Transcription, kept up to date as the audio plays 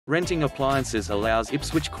Renting appliances allows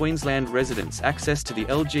Ipswich, Queensland residents access to the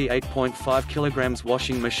LG 8.5 kg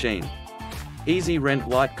washing machine. Easy Rent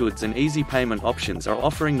Whitegoods and easy payment options are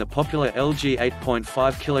offering the popular LG 8.5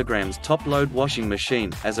 kg top-load washing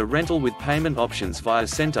machine as a rental with payment options via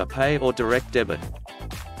Centre Pay or direct debit.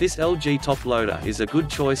 This LG top loader is a good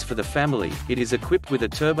choice for the family. It is equipped with a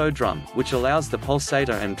TurboDrum, which allows the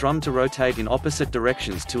pulsator and drum to rotate in opposite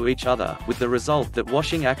directions to each other, with the result that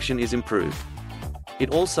washing action is improved. It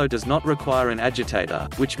also does not require an agitator,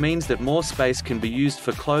 which means that more space can be used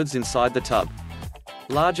for clothes inside the tub.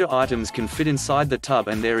 Larger items can fit inside the tub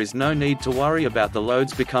and there is no need to worry about the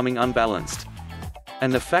loads becoming unbalanced.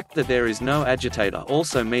 And the fact that there is no agitator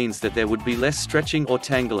also means that there would be less stretching or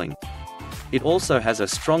tangling. It also has a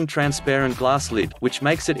strong transparent glass lid, which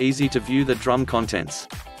makes it easy to view the drum contents.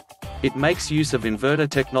 It makes use of inverter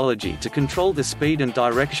technology to control the speed and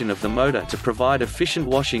direction of the motor to provide efficient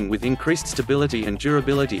washing with increased stability and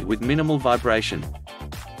durability with minimal vibration.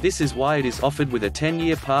 This is why it is offered with a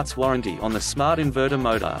 10-year parts warranty on the Smart Inverter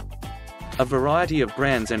Motor. A variety of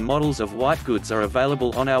brands and models of Whitegoods are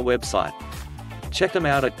available on our website. Check them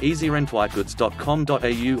out at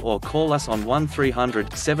easyrentwhitegoods.com.au or call us on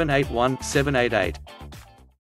 1300 781 788.